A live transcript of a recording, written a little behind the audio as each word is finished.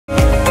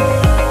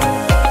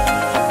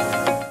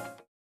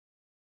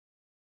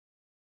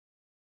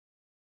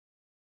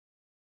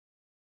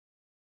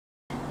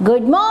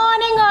Good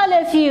morning, all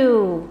of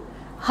you.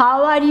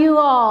 How are you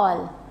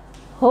all?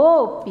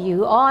 Hope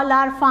you all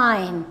are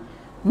fine.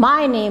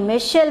 My name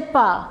is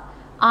Shilpa.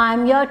 I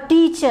am your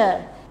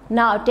teacher.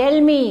 Now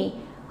tell me,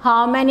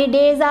 how many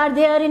days are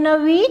there in a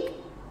week?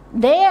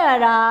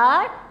 There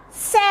are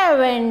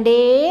 7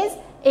 days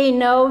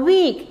in a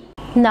week.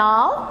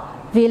 Now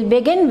we'll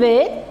begin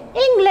with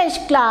English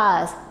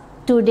class.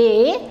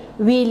 Today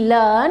we'll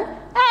learn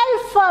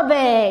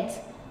alphabets.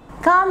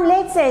 Come,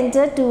 let's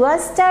enter to a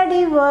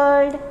study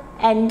world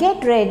and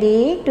get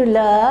ready to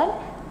learn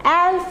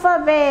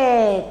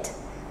alphabet.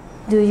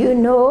 Do you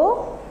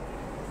know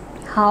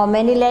how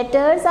many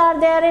letters are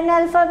there in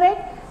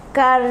alphabet?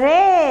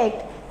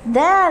 Correct.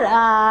 There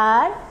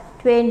are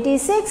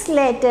 26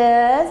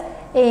 letters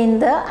in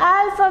the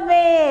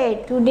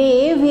alphabet.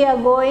 Today we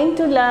are going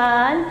to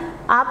learn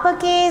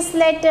uppercase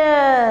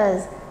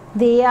letters.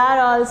 They are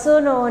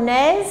also known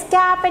as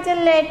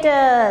capital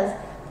letters.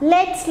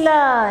 Let's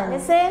learn.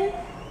 Listen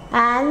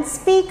and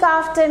speak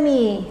after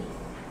me.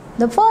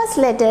 The first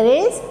letter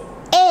is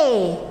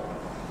A.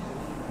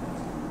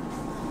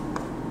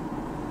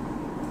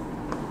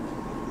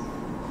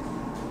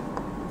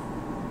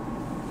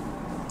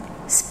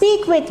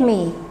 Speak with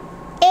me.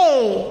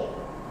 A.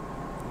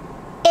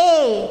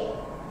 A.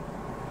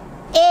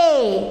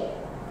 A.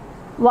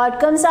 What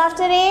comes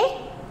after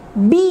A?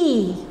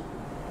 B.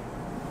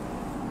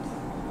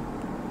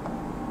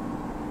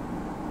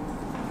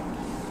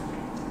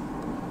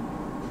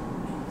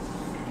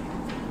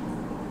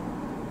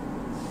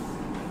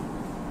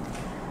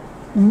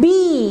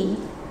 B.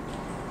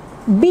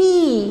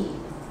 B.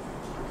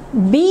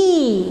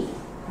 B.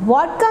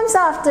 What comes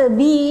after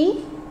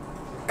B?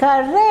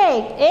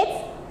 Correct.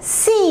 It's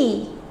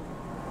C.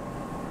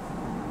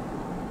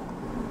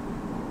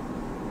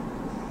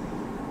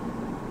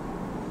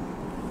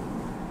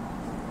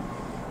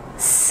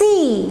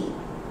 C.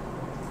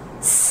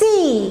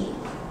 C.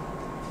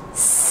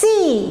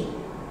 C.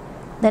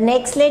 The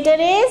next letter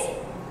is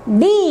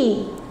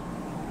D.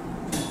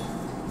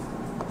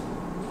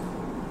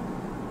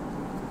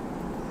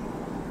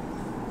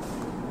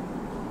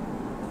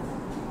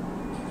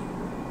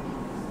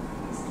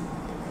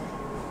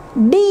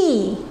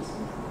 D.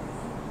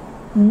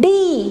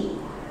 D.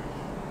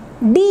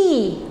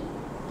 D.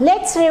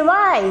 Let's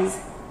revise.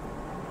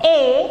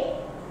 A.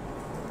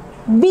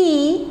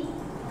 B.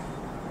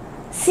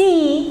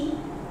 C.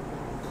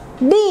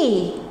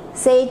 D.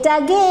 Say it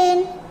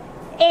again.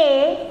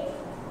 A.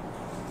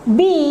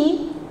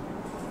 B.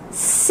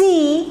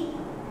 C.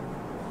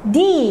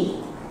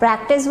 D.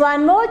 Practice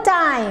one more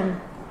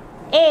time.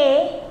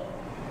 A.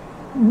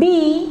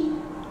 B.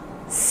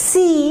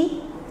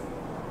 C.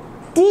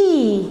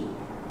 D.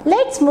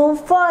 Let's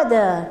move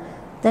further.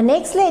 The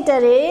next letter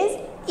is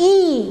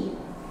E.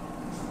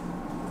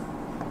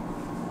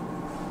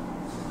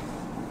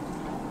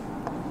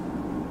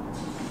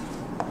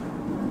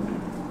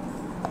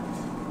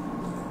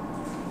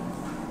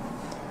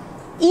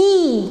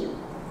 E.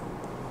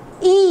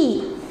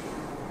 E.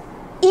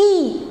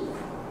 E.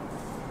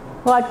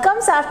 What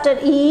comes after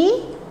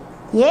E?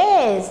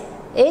 Yes,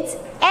 it's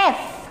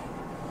F.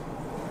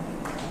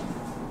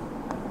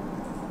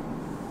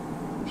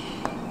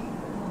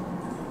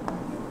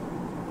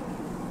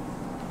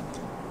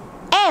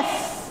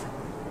 F.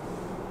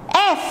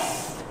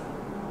 F.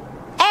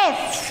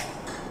 F.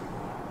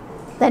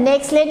 The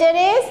next letter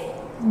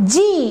is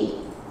G.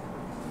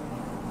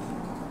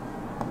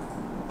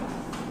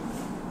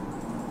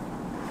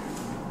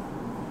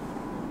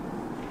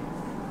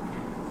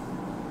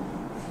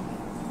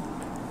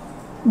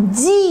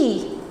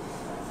 G.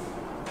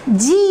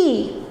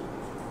 G.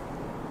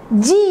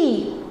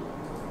 G.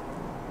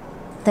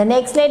 The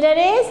next letter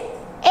is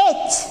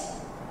H.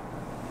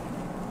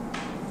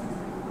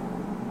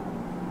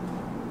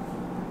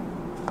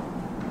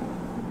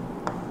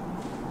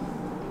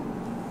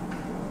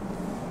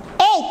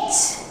 H.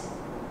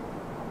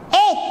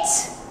 H.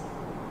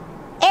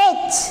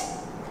 H.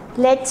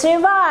 Let's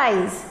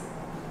revise.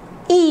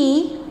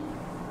 E.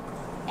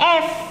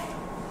 F.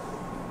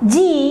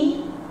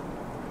 G.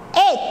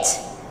 H.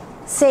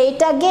 Say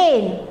it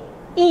again.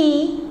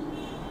 E.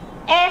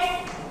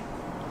 F.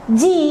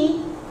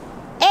 G.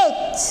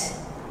 H.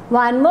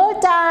 One more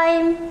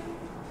time.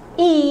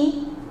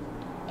 E.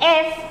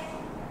 F.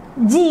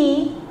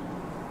 G.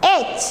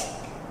 H.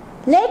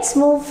 Let's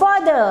move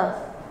further.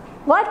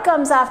 What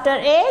comes after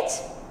H?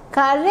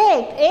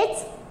 Correct.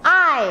 It's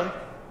I.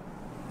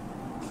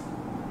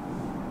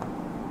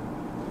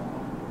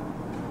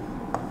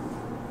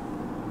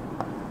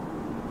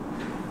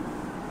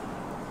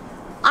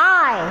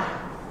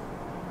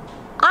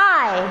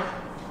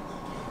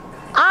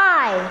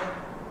 I.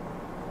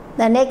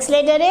 The next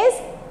letter is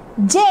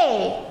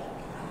J.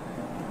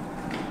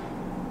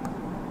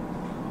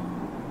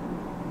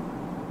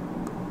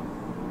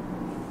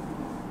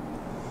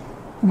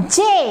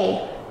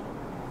 J.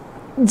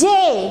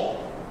 J.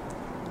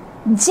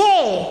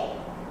 J.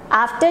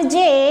 After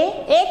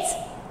J, it's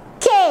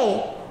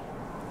K.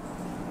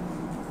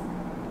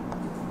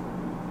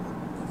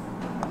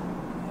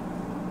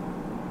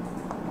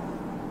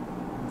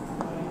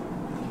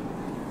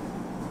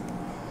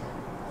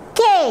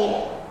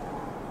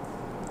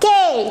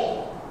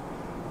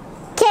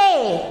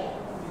 K.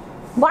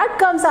 What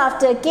comes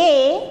after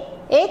K?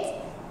 It's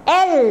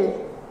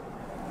L.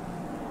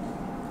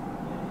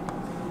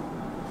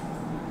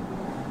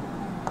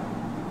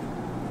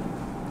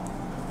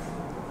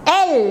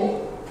 L.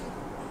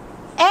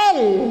 L.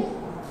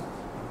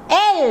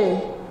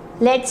 L.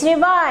 Let's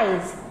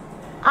revise.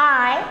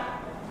 I,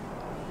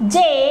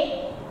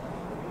 J,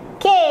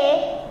 K,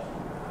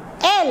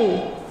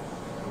 L.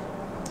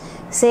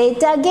 Say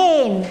it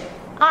again.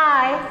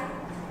 I,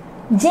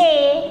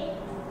 J,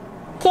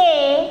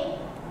 K,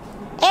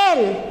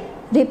 L.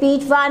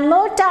 Repeat one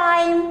more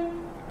time.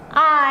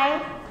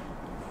 I,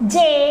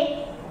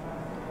 J,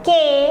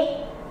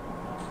 K,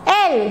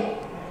 L.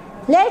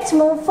 Let's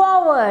move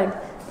forward.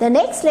 The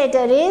next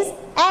letter is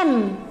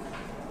M.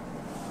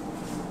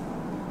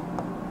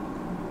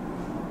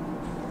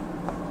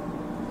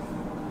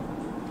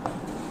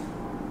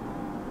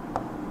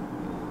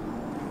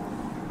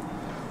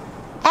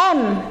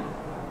 M.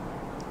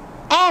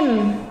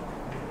 M.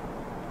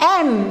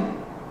 M.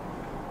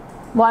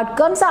 What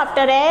comes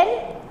after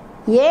N?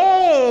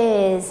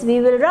 Yes, we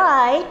will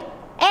write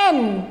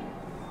N.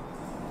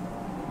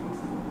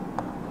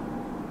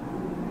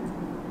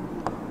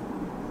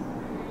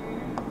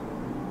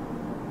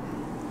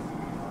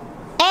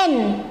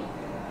 N.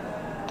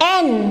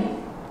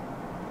 N.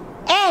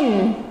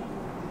 N.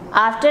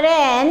 After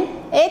N,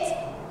 it's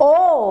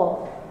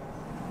O.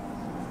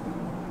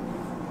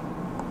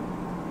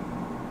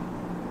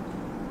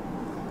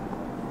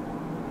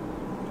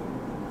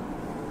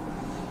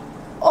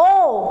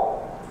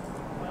 O.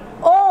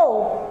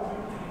 O.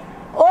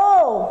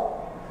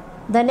 O.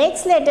 The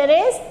next letter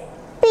is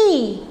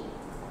P.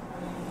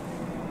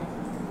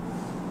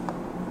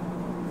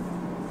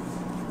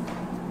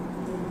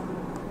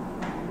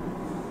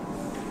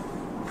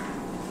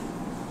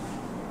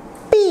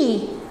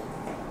 P.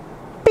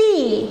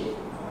 P.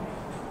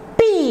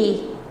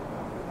 P.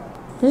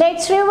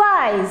 Let's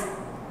revise.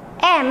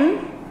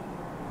 M.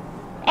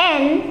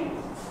 N.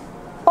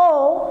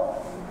 O.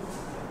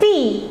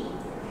 P.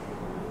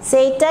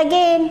 Say it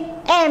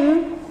again.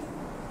 M.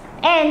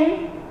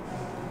 N.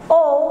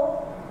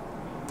 O.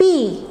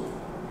 P.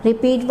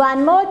 Repeat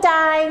one more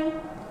time.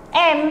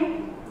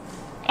 M.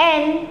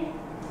 N.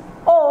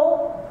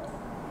 O.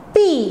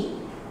 P.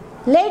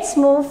 Let's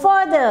move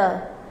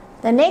further.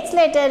 The next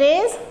letter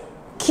is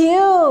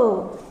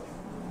Q.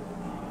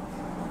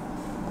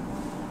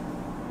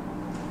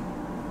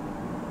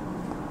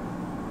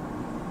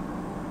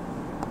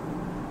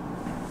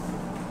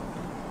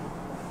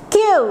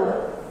 Q.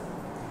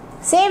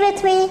 Say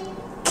with me.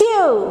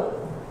 Q.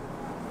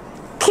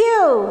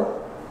 Q.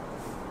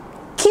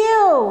 Q.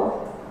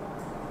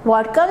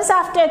 What comes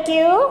after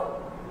Q?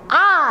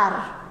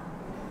 R.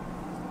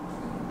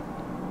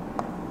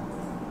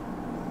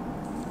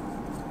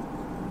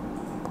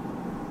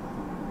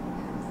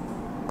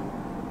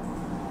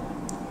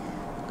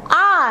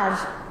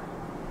 R.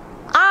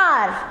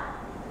 R.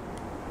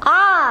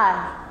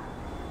 R.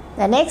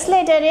 The next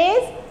letter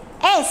is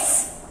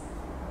S.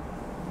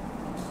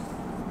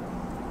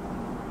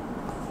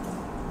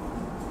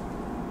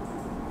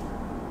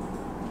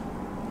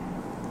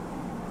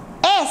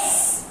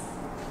 S.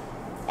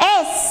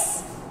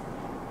 S.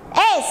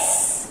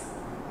 S.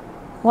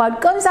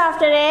 What comes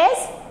after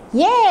S?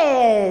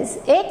 Yes,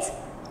 it's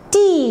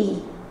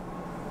T.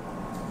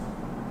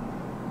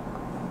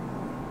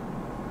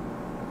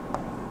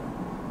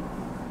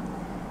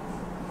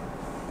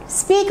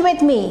 Speak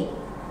with me.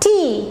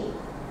 T.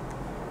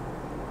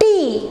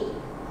 T.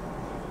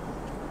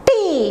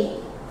 T.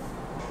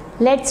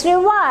 Let's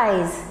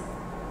revise.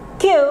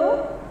 Q.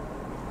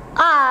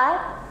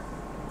 R.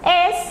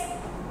 S.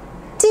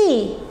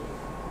 T.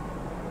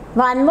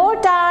 One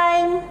more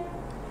time.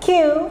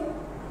 Q.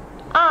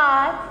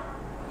 R.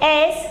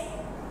 S.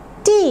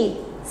 T.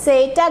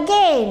 Say it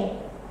again.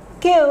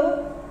 Q.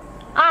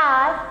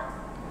 R.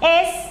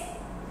 S.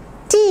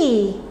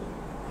 T.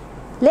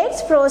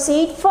 Let's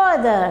proceed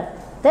further.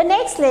 The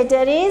next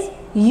letter is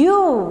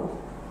U.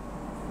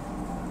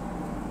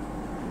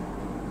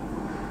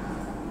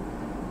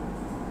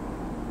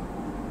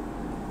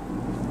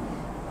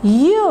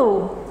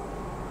 U.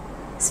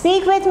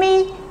 Speak with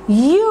me.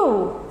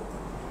 U.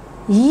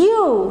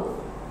 U.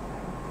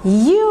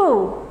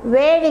 U.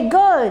 Very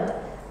good.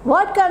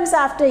 What comes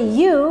after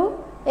U?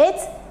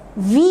 It's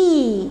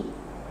V.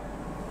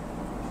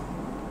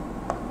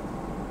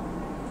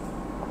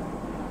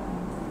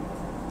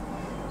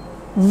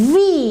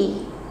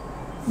 V.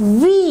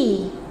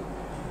 V.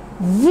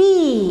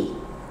 V.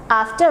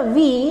 After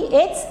V,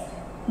 it's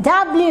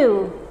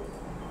W.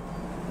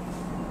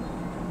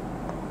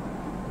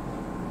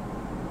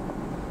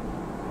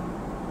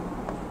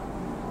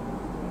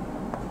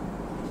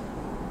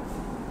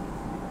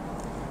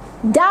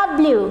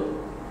 W.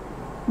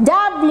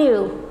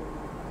 W.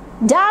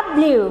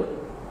 W.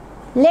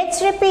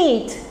 Let's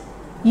repeat.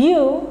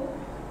 U.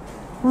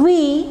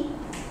 V.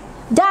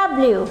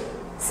 W.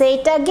 Say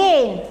it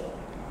again.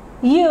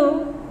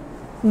 U.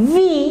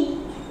 V.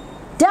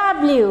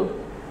 W.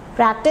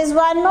 Practice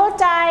one more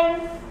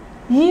time.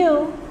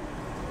 U.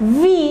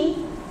 V.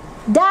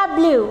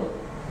 W.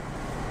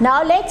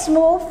 Now let's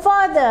move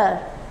further.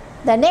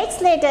 The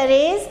next letter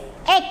is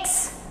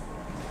X.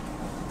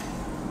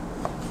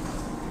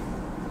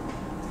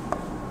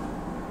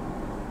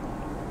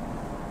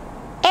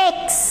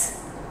 X.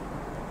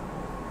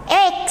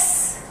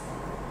 X.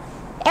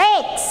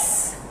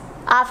 X.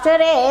 After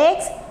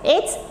X,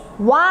 it's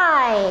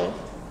Y.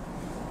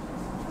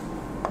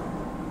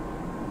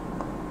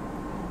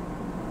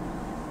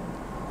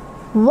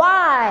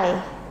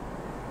 Y.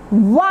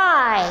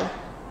 Y.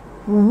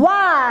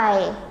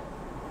 Y.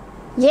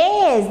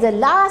 Yes, the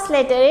last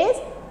letter is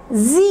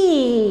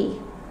Z.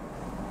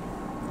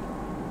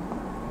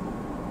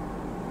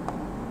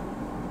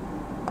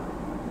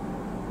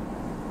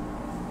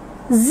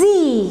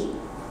 Z.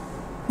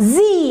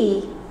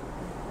 Z.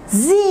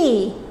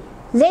 Z.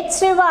 Let's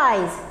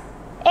revise.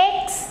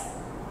 X,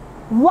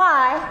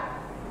 Y,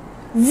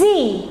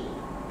 Z.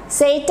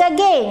 Say it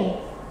again.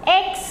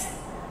 X,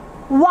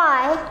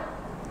 Y,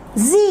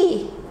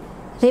 Z.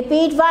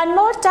 Repeat one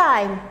more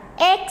time.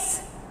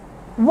 X,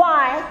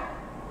 Y,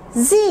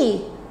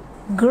 Z.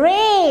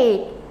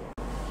 Great!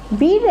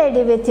 Be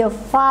ready with your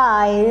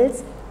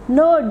files,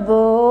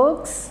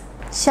 notebooks,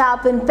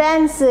 sharpen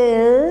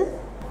pencil,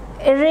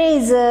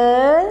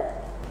 eraser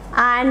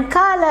and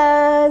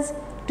colors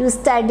to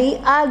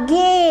study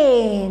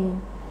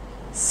again.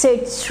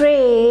 Sit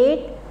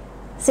straight,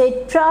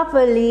 sit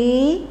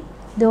properly,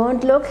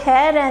 don't look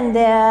here and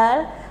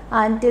there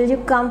until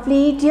you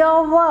complete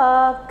your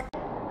work.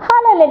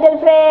 Hello little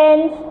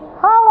friends,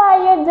 how are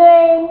you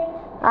doing?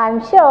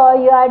 I'm sure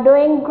you are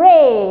doing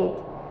great.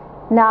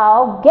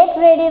 Now get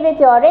ready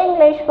with your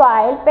English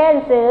file,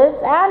 pencils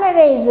and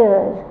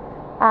erasers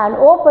and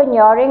open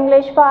your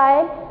English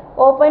file.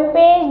 Open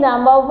page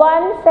number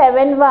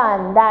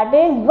 171, that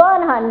is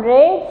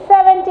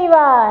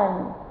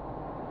 171.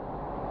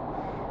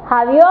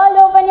 Have you all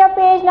opened your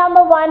page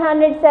number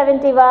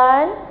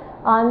 171?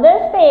 On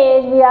this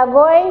page we are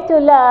going to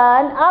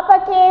learn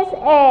uppercase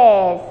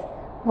S.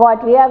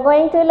 What we are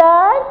going to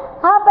learn?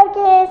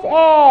 Uppercase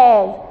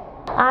S.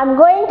 I am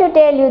going to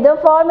tell you the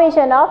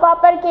formation of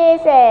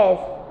uppercase S.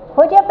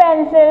 Put your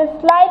pencil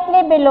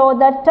slightly below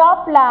the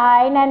top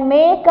line and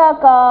make a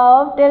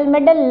curve till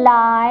middle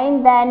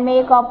line, then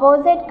make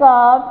opposite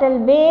curve till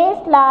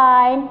base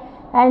line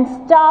and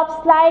stop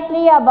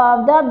slightly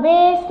above the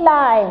base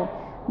line.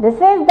 This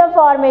is the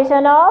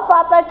formation of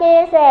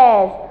uppercase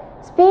S.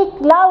 Speak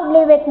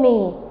loudly with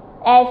me.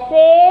 S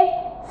is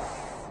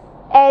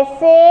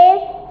S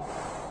is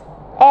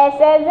S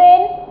as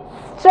in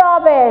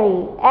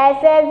strawberry.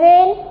 S as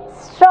in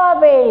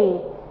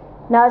strawberry.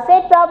 Now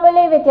sit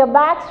properly with your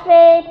back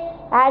straight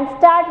and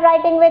start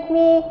writing with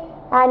me,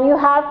 and you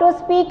have to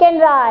speak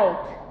and write.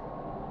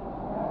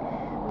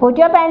 Put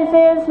your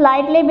pencil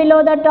slightly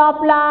below the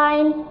top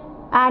line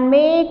and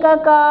make a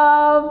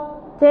curve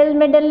till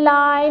middle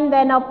line,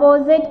 then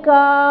opposite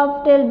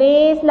curve till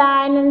base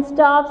line and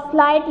stop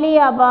slightly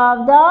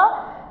above the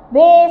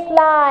base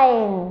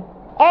line.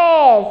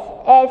 S.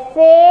 S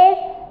is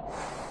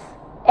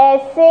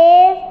S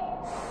is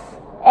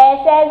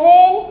S as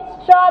in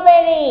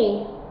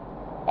strawberry.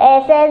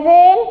 S as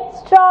in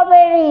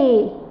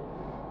strawberry.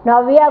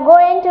 Now we are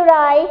going to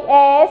write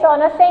S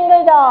on a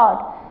single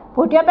dot.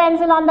 Put your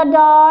pencil on the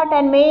dot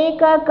and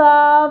make a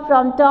curve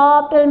from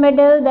top till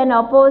middle, then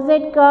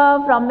opposite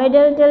curve from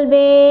middle till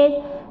base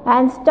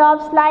and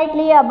stop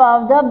slightly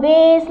above the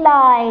base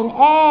line.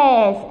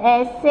 S.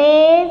 S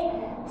is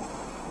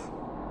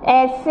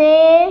S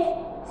is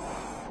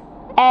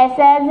S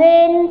as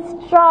in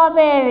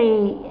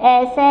strawberry.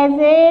 S as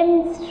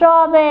in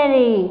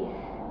strawberry.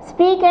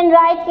 Speak and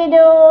write,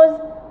 kiddos,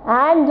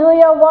 and do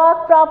your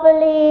work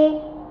properly.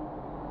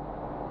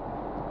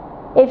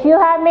 If you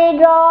have made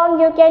wrong,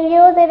 you can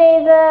use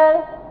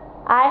eraser.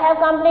 I have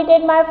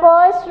completed my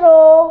first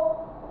row.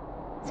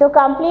 So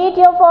complete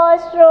your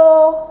first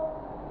row.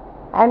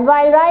 And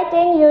while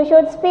writing, you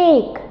should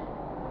speak.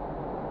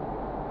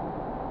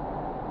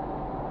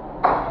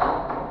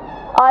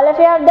 All of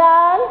you have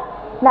done?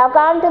 Now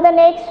come to the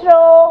next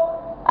row.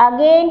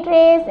 Again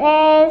trace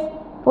S.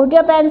 Put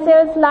your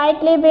pencil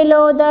slightly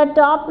below the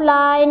top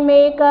line.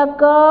 Make a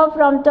curve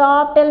from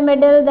top till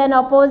middle, then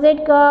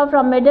opposite curve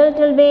from middle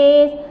till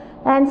base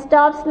and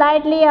stop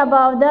slightly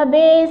above the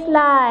base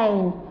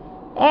line.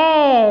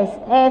 S.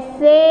 S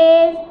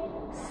is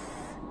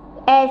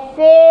S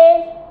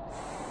is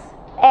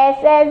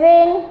S as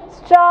in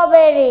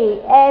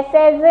strawberry. S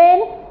as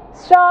in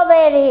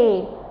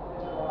strawberry.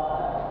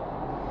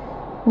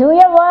 Do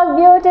your work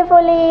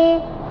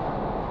beautifully.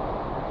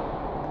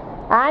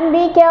 And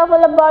be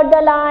careful about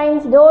the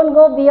lines. Don't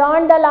go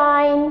beyond the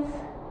lines.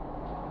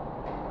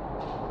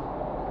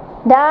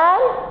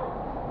 Done?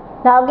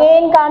 Now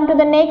again come to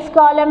the next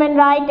column and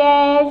write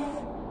S.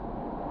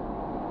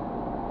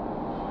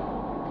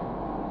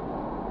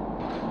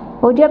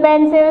 Put your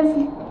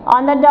pencils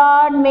on the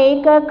dot,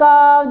 make a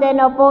curve, then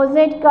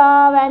opposite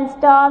curve and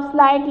stop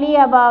slightly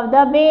above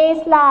the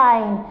base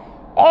line.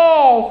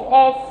 S.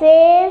 S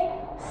is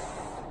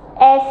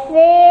S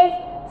is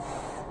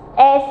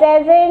S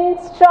as in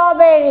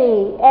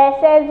strawberry.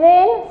 S as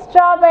in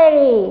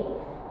strawberry.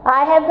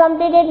 I have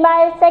completed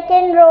my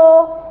second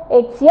row.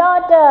 It's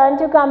your turn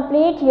to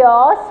complete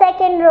your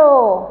second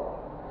row.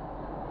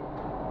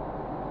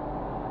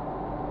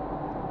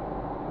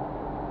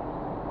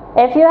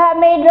 If you have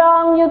made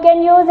wrong, you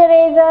can use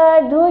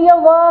eraser. Do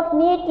your work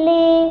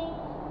neatly.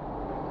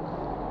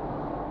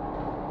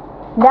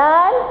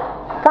 Done?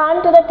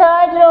 Come to the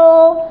third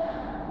row.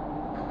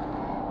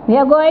 We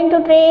are going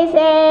to trace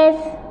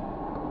S.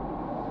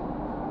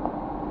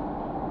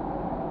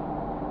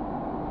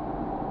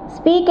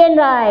 Speak and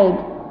write.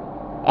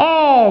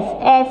 S.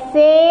 S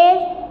says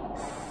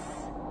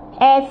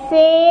S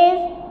says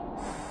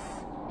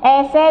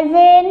S as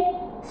in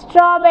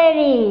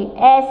strawberry.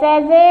 S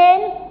as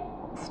in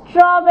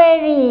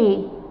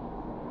strawberry.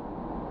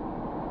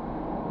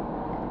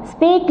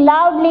 Speak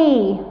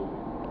loudly.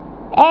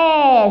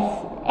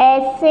 S.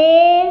 S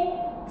says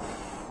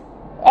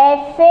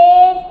S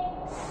says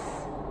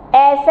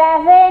S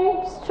as in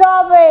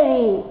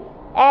strawberry.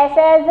 S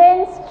as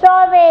in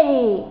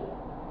strawberry.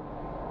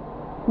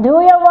 Do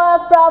your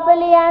work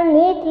properly and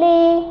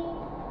neatly.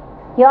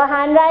 Your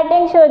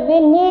handwriting should be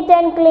neat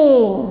and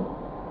clean.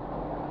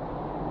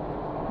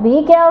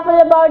 Be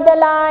careful about the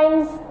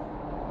lines.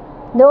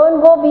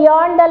 Don't go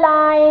beyond the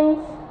lines.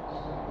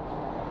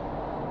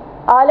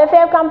 All of you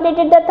have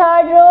completed the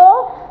third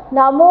row.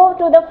 Now move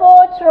to the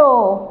fourth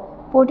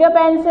row. Put your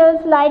pencil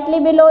slightly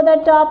below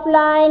the top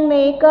line.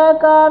 Make a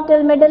curve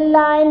till middle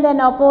line.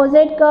 Then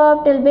opposite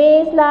curve till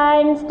base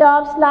line.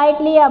 Stop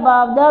slightly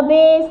above the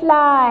base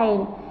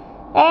line.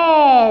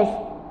 S.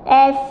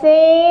 S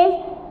says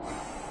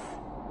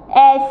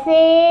S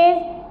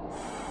says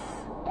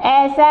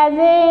S as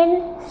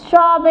in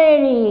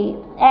strawberry.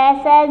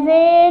 S as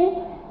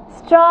in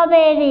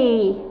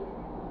strawberry.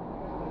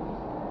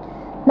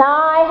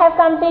 Now I have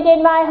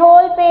completed my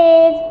whole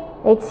page.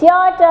 It's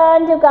your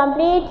turn to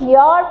complete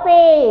your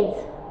page.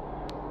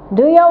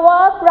 Do your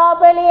work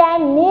properly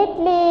and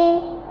neatly.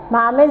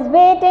 Mom is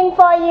waiting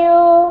for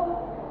you.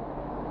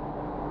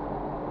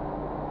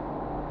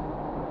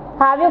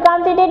 Have you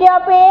completed your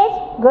page?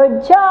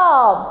 Good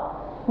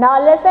job.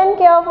 Now listen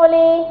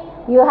carefully.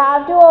 You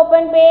have to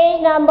open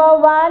page number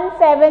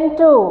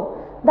 172.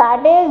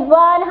 That is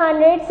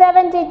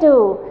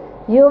 172.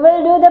 You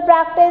will do the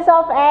practice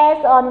of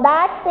S on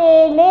that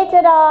page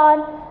later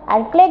on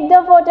and click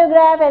the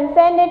photograph and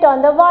send it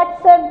on the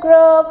WhatsApp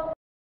group.